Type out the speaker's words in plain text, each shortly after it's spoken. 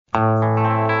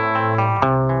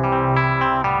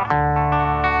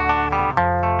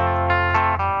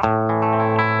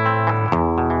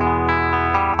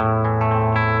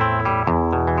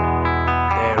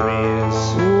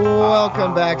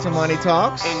to Money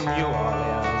Talks. In New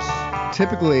Orleans.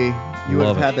 Typically, you would have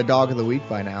Love it. had the dog of the week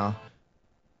by now.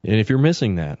 And if you're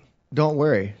missing that, Don't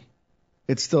worry.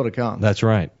 It's still to come. that's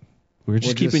right. We're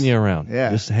just keeping you around. yeah.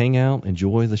 Just hang out,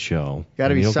 enjoy the show. Got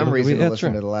to And be you'll some get- reason to that's listen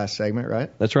right. to the last segment, right?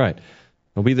 That's right.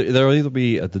 There'll either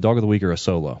be the dog of the week or a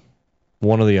solo.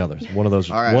 One or the others. One of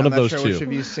those. All right, one I'm of not those sure two. which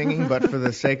of you is singing, but for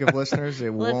the sake of listeners,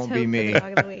 it Let's won't hope be for me. the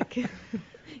dog of the week.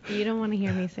 You don't want to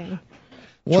hear me sing.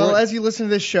 Well, Troy- as you listen to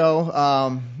this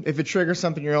show, if it triggers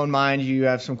something in your own mind, you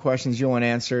have some questions you want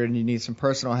answered, and you need some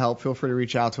personal help, feel free to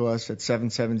reach out to us at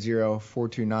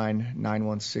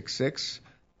 770-429-9166.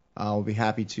 We'll be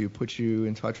happy to put you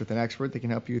in touch with an expert that can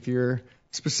help you with your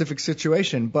specific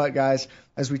situation. But, guys,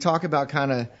 as we talk about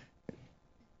kind of,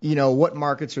 what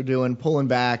markets are doing, pulling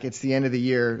back, it's the end of the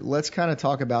year, let's kind of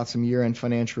talk about some year-end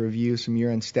financial review, some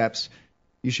year-end steps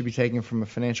you should be taking from a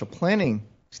financial planning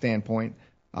standpoint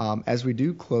as we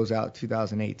do close out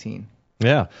 2018.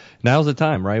 Yeah, now's the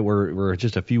time, right? We're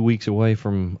just a few weeks away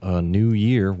from a new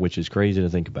year, which is crazy to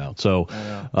think about. So,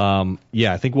 I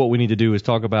think what we need to do is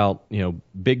talk about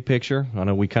big picture. I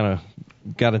know we kind of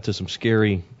got into some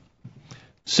scary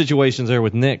situations there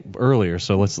with Nick earlier,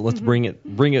 so let's bring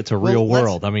it to real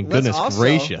world. I mean, goodness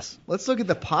gracious. Let's look at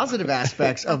the positive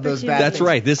aspects of those bad That's things.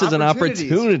 right. This is an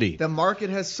Opportunities. opportunity. The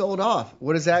market has sold off.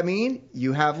 What does that mean?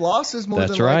 You have losses more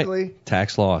That's than right. likely.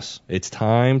 Tax loss. It's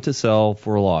time to sell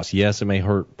for a loss. Yes, it may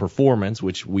hurt performance,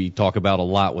 which we talk about a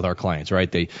lot with our clients, right?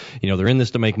 They're in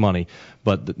this to make money,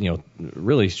 but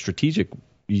really strategic.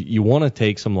 You want to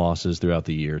take some losses throughout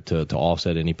the year to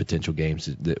offset any potential gains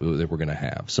that we're going to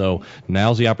have. So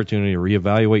now's the opportunity to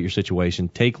reevaluate your situation,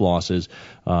 take losses.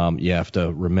 You have to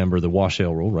remember the wash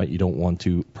sale rule, right? You don't want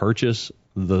to purchase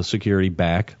the security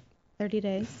back 30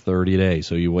 days. 30 days.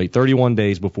 So you wait 31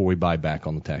 days before we buy back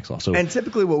on the tax loss. So And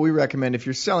typically what we recommend, if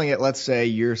you're selling it, let's say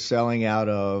you're selling out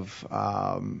of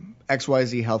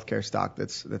XYZ healthcare stock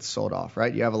that's sold off,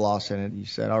 right? You have a loss in it. You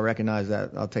said, I'll recognize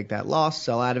that. I'll take that loss,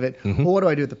 sell out of it. Well, what do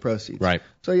I do with the proceeds? Right.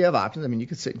 So you have options. I mean, you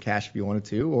could sit in cash if you wanted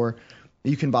to, or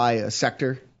you can buy a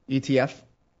sector ETF.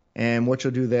 And what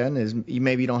you'll do then is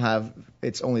you don't have,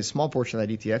 it's only a small portion of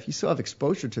that ETF. You still have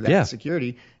exposure to that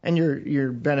security, and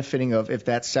you're benefiting of if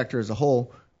that sector as a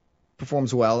whole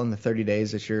performs well in the 30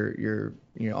 days that you're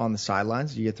on the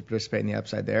sidelines. You get to participate in the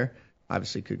upside there.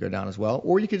 Obviously, it could go down as well,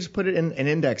 or you could just put it in an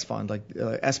index fund like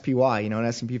SPY, an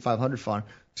S&P 500 fund.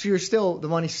 So the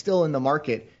money's still in the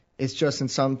market. It's just in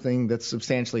something that's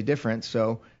substantially different.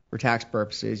 So for tax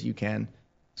purposes, you can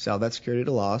sell that security at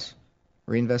a loss,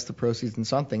 reinvest the proceeds in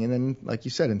something, and then, like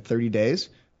you said, in 30 days,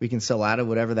 we can sell out of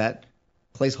whatever that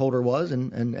placeholder was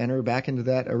and enter back into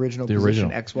that original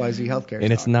position, XYZ healthcare And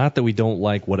stock. it's not that we don't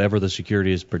like whatever the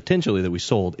security is potentially that we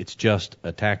sold. It's just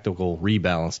a tactical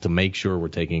rebalance to make sure we're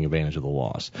taking advantage of the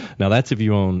loss. Now, that's if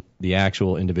you own the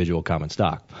actual individual common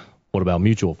stock. What about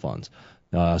mutual funds?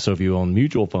 So if you own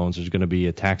mutual funds, there's going to be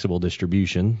a taxable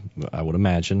distribution, I would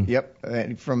imagine.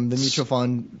 Yep, from the mutual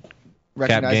fund,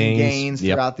 recognizing gains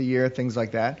throughout the year, things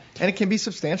like that. And it can be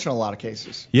substantial in a lot of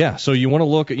cases. Yeah, so you want to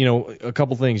look at, a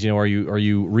couple things. Are you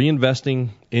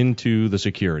reinvesting into the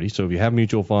security? So if you have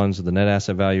mutual funds, the net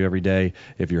asset value every day,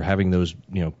 if you're having those,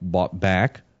 bought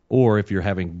back, or if you're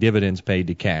having dividends paid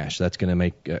to cash, that's going to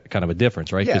make kind of a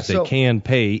difference, right? Because they can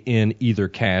pay in either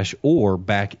cash or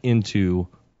back into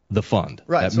the fund,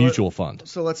 that mutual fund.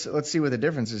 So let's see what the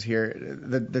difference is here.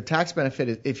 The tax benefit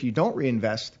is if you don't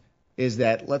reinvest is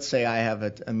that, let's say I have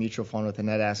a mutual fund with a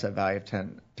net asset value of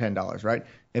 $10, right?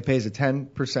 It pays a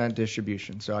 10%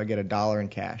 distribution, so I get $1 in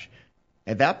cash.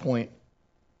 At that point,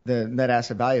 the net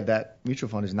asset value of that mutual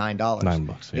fund is $9.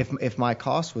 $9, yeah. If my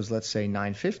cost was, let's say,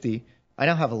 $9.50, I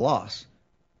now have a loss.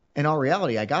 In all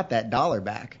reality, I got that $1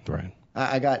 back. Right.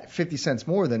 I got 50 cents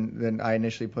more than I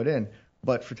initially put in.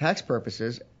 But for tax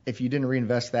purposes, if you didn't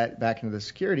reinvest that back into the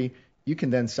security, you can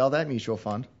then sell that mutual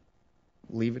fund,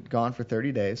 leave it gone for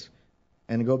 30 days,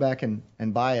 and go back and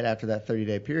buy it after that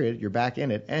 30-day period. You're back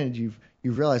in it, and you've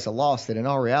realized a loss that in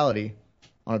all reality,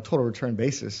 on a total return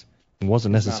basis, it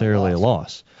wasn't necessarily a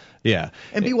loss. Yeah.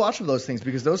 And be watchful of those things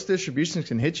because those distributions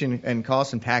can hit you and cause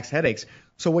some tax headaches.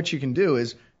 So what you can do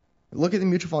is look at the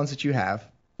mutual funds that you have.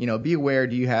 Be aware,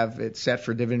 do you have it set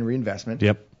for dividend reinvestment?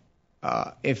 Yep.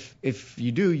 If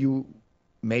you do,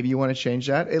 maybe you want to change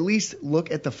that. At least look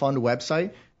at the fund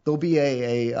website. There'll be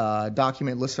a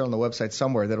document listed on the website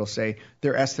somewhere that'll say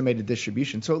their estimated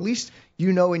distribution. So at least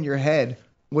in your head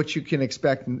what you can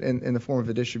expect in the form of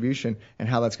a distribution and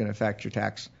how that's going to affect your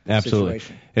tax Absolutely.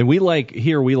 situation. And we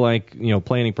like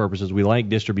planning purposes, we like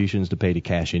distributions to pay to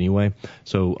cash anyway.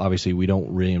 So obviously we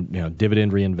don't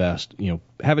dividend reinvest,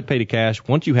 have it pay to cash.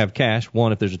 Once you have cash,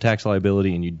 if there's a tax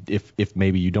liability and if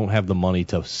maybe you don't have the money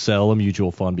to sell a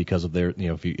mutual fund because of their,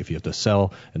 if you have to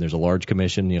sell and there's a large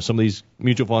commission, some of these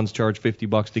mutual funds charge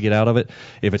 $50 to get out of it.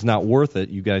 If it's not worth it,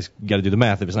 you guys got to do the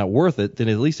math. If it's not worth it, then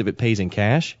at least if it pays in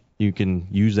cash, you can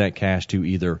use that cash to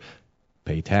either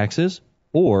pay taxes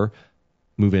or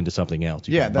move into something else.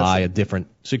 You can buy a different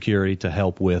security to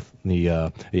help with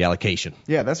the allocation.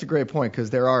 Yeah, that's a great point because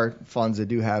there are funds that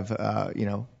do have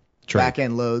back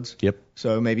end loads. Yep.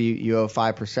 So maybe you owe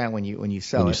 5% when you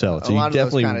sell it. So a lot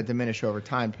of those kind of diminish over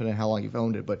time depending on how long you've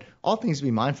owned it. But all things to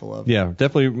be mindful of. Yeah,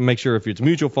 definitely make sure if it's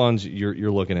mutual funds,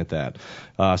 you're looking at that.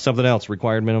 Something else,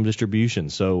 required minimum distribution.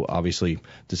 So obviously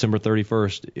December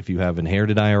 31st, if you have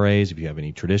inherited IRAs, if you have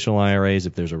any traditional IRAs,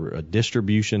 if there's a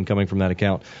distribution coming from that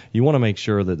account, you want to make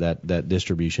sure that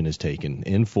distribution is taken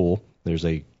in full. There's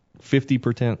a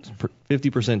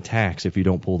 50% tax if you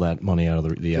don't pull that money out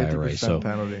of the IRA. So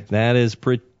penalty. That is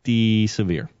pretty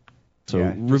severe. So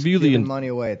review the money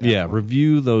away at that point.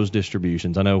 Review those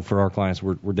distributions. I know for our clients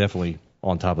we're definitely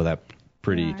on top of that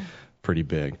pretty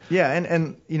big. Yeah,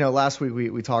 and last week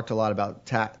we talked a lot about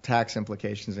tax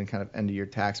implications and kind of end of year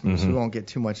tax moves. So we won't get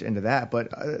too much into that, but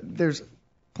there's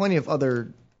plenty of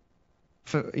other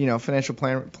financial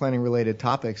planning related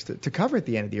topics to cover at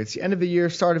the end of the year. It's the end of the year,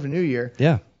 start of a new year.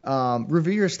 Yeah.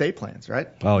 Review your estate plans, right?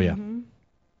 Oh, yeah. Mm-hmm.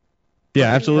 Yeah,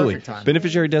 absolutely. Time.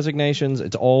 Beneficiary designations,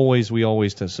 we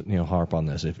always harp on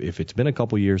this. If it's been a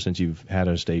couple years since you've had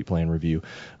an estate plan review,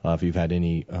 if you've had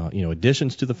any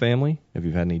additions to the family, if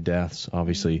you've had any deaths,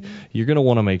 obviously you're going to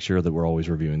want to make sure that we're always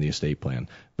reviewing the estate plan.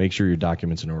 Make sure your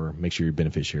documents in order, make sure your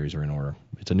beneficiaries are in order.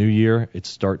 It's a new year.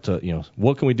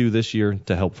 What can we do this year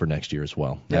to help for next year as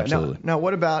well? Yeah, absolutely. Now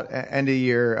what about end of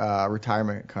year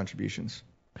retirement contributions?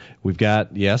 We've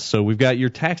got your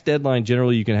tax deadline.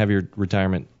 Generally, you can have your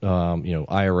retirement,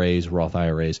 IRAs, Roth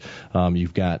IRAs.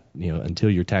 You've got, until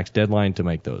your tax deadline to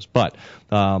make those. But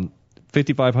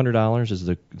 $5,500 is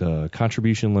the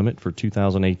contribution limit for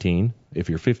 2018. If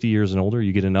you're 50 years and older,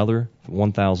 you get another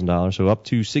 $1,000, so up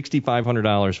to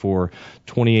 $6,500 for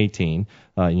 2018.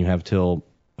 And you have till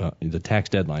the tax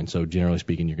deadline. So generally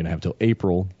speaking, you're going to have till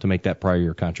April to make that prior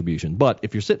year contribution. But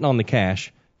if you're sitting on the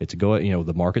cash,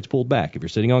 the market's pulled back. If you're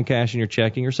sitting on cash in your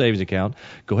checking or savings account,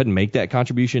 go ahead and make that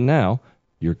contribution now.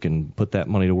 You can put that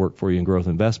money to work for you in growth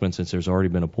investments since there's already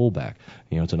been a pullback.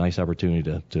 It's a nice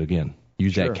opportunity to again,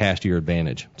 use that cash to your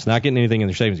advantage. It's not getting anything in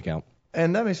their savings account.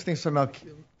 And that makes me think about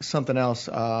something else.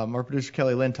 Our producer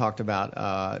Kelly Lynn talked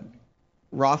about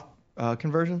Roth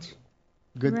conversions.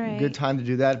 Good time to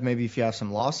do that. Maybe if you have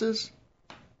some losses,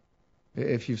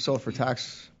 if you've sold for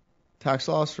tax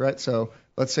loss, right? So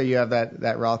let's say you have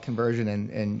that Roth conversion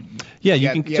and you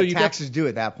have taxes due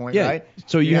at that point, right?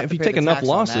 So if you take enough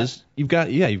losses, you've got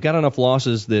enough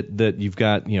losses that you've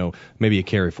got maybe a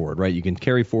carry forward, right? You can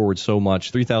carry forward so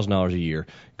much, $3,000 a year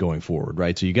going forward,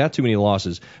 right? So you got too many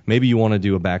losses. Maybe you want to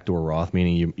do a backdoor Roth,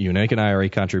 meaning you make an IRA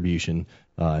contribution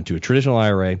into a traditional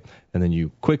IRA, and then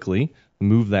you quickly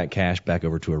move that cash back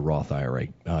over to a Roth IRA.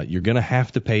 You're going to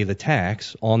have to pay the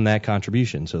tax on that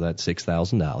contribution. So that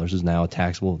 $6,000 is now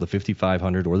taxable. The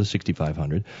 $5,500 or the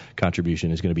 $6,500 contribution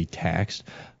is going to be taxed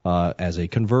as a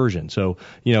conversion. So,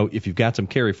 if you've got some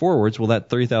carry forwards, well, that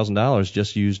 $30,000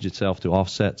 just used itself to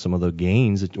offset some of the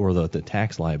gains or the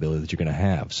tax liability that you're going to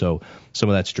have. So some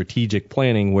of that strategic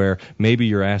planning where maybe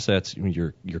your assets,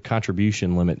 your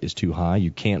contribution limit is too high.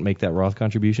 You can't make that Roth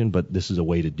contribution, but this is a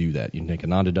way to do that. You can make a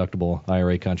non-deductible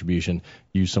IRA contribution,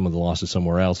 use some of the losses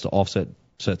somewhere else to offset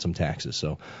some taxes.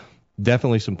 So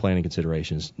definitely some planning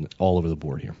considerations all over the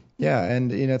board here. Yeah,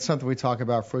 and it's something we talk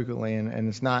about frequently, and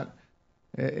it's not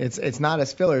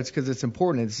as filler. It's because it's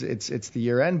important. It's the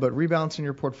year end, but rebalancing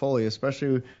your portfolio,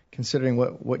 especially considering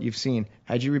what you've seen.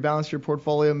 Had you rebalanced your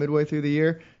portfolio midway through the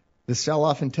year, the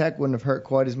sell-off in tech wouldn't have hurt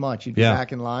quite as much. You'd be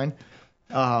back in line.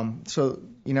 So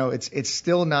it's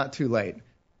still not too late.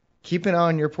 Keep an eye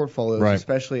on your portfolios,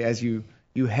 especially as you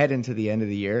head into the end of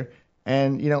the year,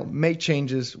 and make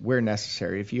changes where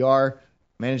necessary. If you are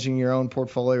managing your own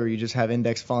portfolio or you just have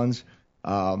index funds,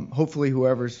 hopefully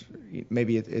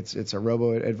maybe it's a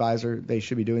robo-advisor, they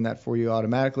should be doing that for you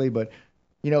automatically. But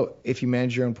if you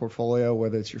manage your own portfolio,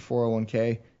 whether it's your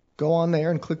 401k, go on there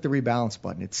and click the rebalance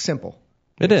button. It's simple.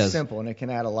 It's simple, and it can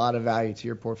add a lot of value to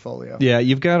your portfolio. Yeah,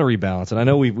 you've got to rebalance, and I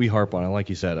know we harp on it, like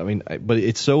you said. I mean, but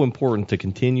it's so important to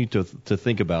continue to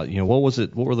think about. What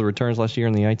were the returns last year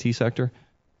in the IT sector?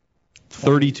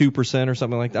 32% or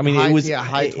something like that. I mean, it was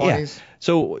high 20s. Yeah.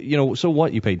 So, so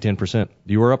what? You paid 10%.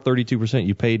 You were up 32%.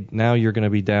 You paid, now you're going to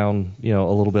be down, a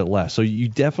little bit less. So you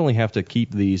definitely have to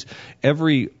keep these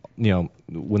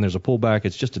when there's a pullback,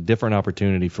 it's just a different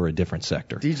opportunity for a different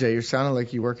sector. DJ, you're sounding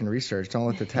like you work in research. Don't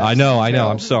let the text. I know.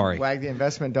 I'm sorry. Wag the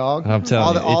investment dog. I'm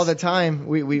telling you. All the time,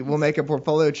 we'll make a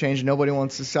portfolio change. Nobody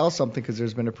wants to sell something because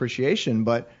there's been appreciation.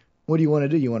 But what do you want to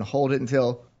do? You want to hold it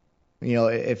until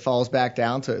it falls back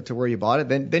down to where you bought it.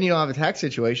 Then you don't have a tax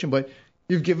situation, but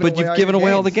you've given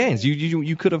away all the gains.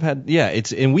 You could have had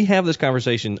and we have this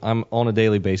conversation on a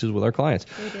daily basis with our clients.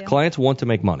 Clients want to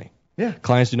make money. Yeah.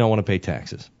 Clients do not want to pay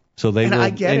taxes. So they will. I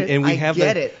get it. And we I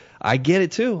get it. I get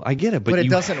it too. I get it. But it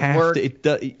doesn't work.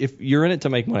 If you're in it to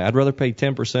make money, I'd rather pay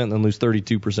 10% than lose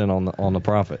 32% on the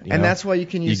profit. And that's why you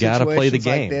can use situations play the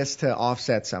game. Like this to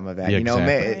offset some of that. Yeah,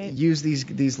 exactly. Use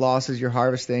these losses you're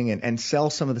harvesting and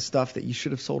sell some of the stuff that you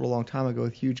should have sold a long time ago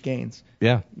with huge gains.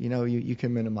 Yeah. You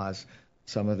can minimize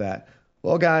some of that.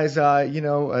 Well, guys, I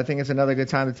think it's another good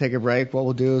time to take a break. What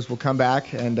we'll do is we'll come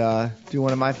back and do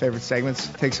one of my favorite segments,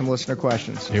 take some listener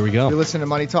questions. Here we go. You're listening to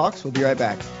Money Talks. We'll be right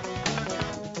back.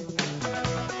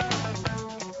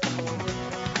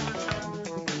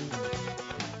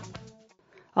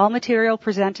 All material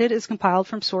presented is compiled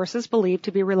from sources believed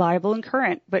to be reliable and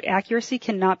current, but accuracy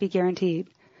cannot be guaranteed.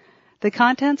 The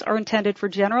contents are intended for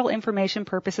general information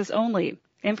purposes only.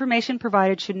 Information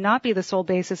provided should not be the sole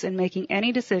basis in making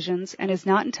any decisions and is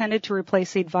not intended to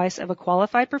replace the advice of a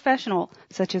qualified professional,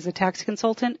 such as a tax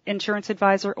consultant, insurance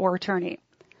advisor, or attorney.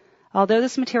 Although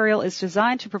this material is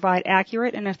designed to provide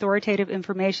accurate and authoritative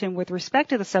information with respect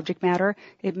to the subject matter,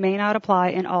 it may not apply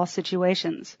in all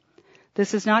situations.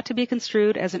 This is not to be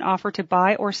construed as an offer to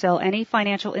buy or sell any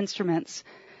financial instruments.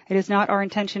 It is not our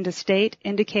intention to state,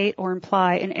 indicate, or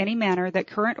imply in any manner that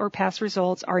current or past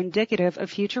results are indicative of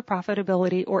future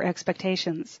profitability or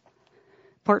expectations.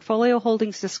 Portfolio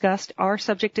holdings discussed are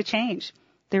subject to change.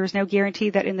 There is no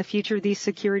guarantee that in the future these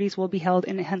securities will be held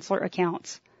in Henssler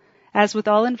accounts. As with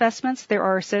all investments, there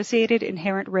are associated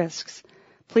inherent risks.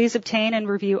 Please obtain and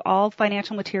review all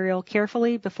financial material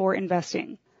carefully before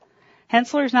investing.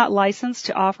 Henssler is not licensed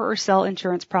to offer or sell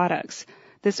insurance products.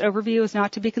 This overview is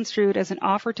not to be construed as an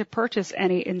offer to purchase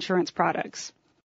any insurance products.